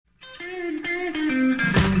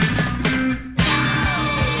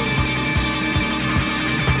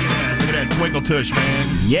Michael Tush,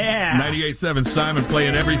 man. Yeah. 98.7 Simon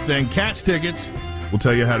playing everything. Cats tickets. We'll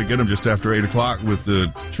tell you how to get them just after 8 o'clock with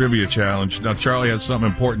the trivia challenge. Now, Charlie has something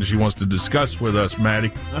important she wants to discuss with us,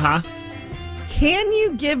 Maddie. Uh-huh. Can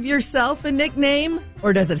you give yourself a nickname,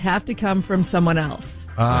 or does it have to come from someone else?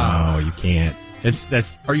 No, you can't.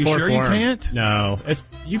 Are you sure you can't? No.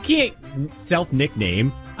 You can't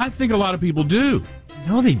self-nickname. I think a lot of people do.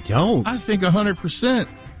 No, they don't. I think 100%.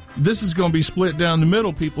 This is going to be split down the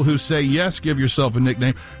middle. People who say, yes, give yourself a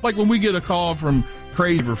nickname. Like when we get a call from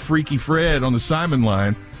Crazy or Freaky Fred on the Simon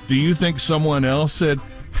line, do you think someone else said,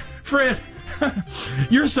 Fred,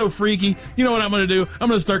 you're so freaky. You know what I'm going to do? I'm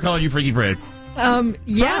going to start calling you Freaky Fred.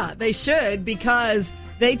 Yeah, they should, because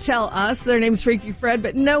they tell us their name's Freaky Fred,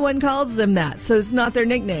 but no one calls them that, so it's not their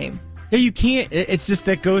nickname. Yeah, you can't. It's just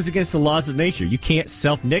that goes against the laws of nature. You can't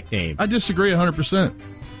self-nickname. I disagree 100%.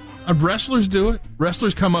 Wrestlers do it.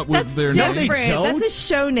 Wrestlers come up with their different. name. They don't. That's a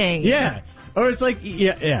show name. Yeah. Or it's like,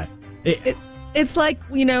 yeah. It's like,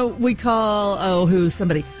 we call,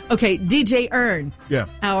 somebody. Okay, DJ Earn. Yeah.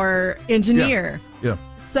 Our engineer. Yeah.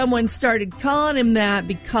 Someone started calling him that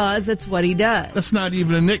because that's what he does. That's not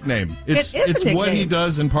even a nickname. It's a nickname. what he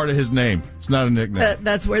does and part of his name. It's not a nickname.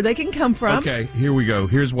 That's where they can come from. Okay, here we go.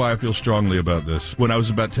 Here's why I feel strongly about this. When I was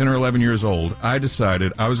about 10 or 11 years old, I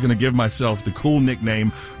decided I was going to give myself the cool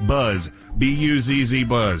nickname Buzz. B-U-Z-Z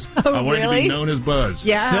Buzz. Oh, I wanted to be known as Buzz.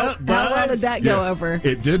 Yeah. Sup, How well did that go over?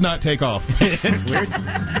 It did not take off. It's weird.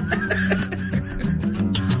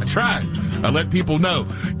 I tried. I let people know.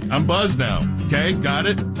 I'm Buzz now. Okay, got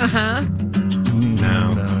it? Uh-huh.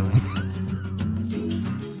 No.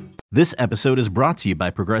 This episode is brought to you by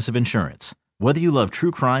Progressive Insurance. Whether you love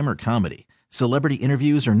true crime or comedy, celebrity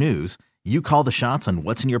interviews or news, you call the shots on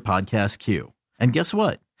what's in your podcast queue. And guess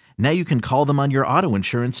what? Now you can call them on your auto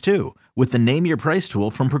insurance too with the Name Your Price tool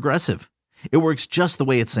from Progressive. It works just the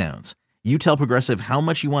way it sounds. You tell Progressive how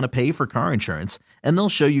much you want to pay for car insurance, and they'll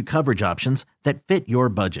show you coverage options that fit your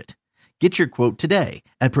budget. Get your quote today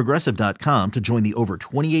at Progressive.com to join the over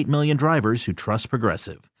 28 million drivers who trust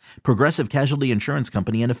Progressive. Progressive Casualty Insurance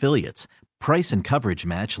Company and Affiliates. Price and coverage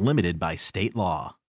match limited by state law.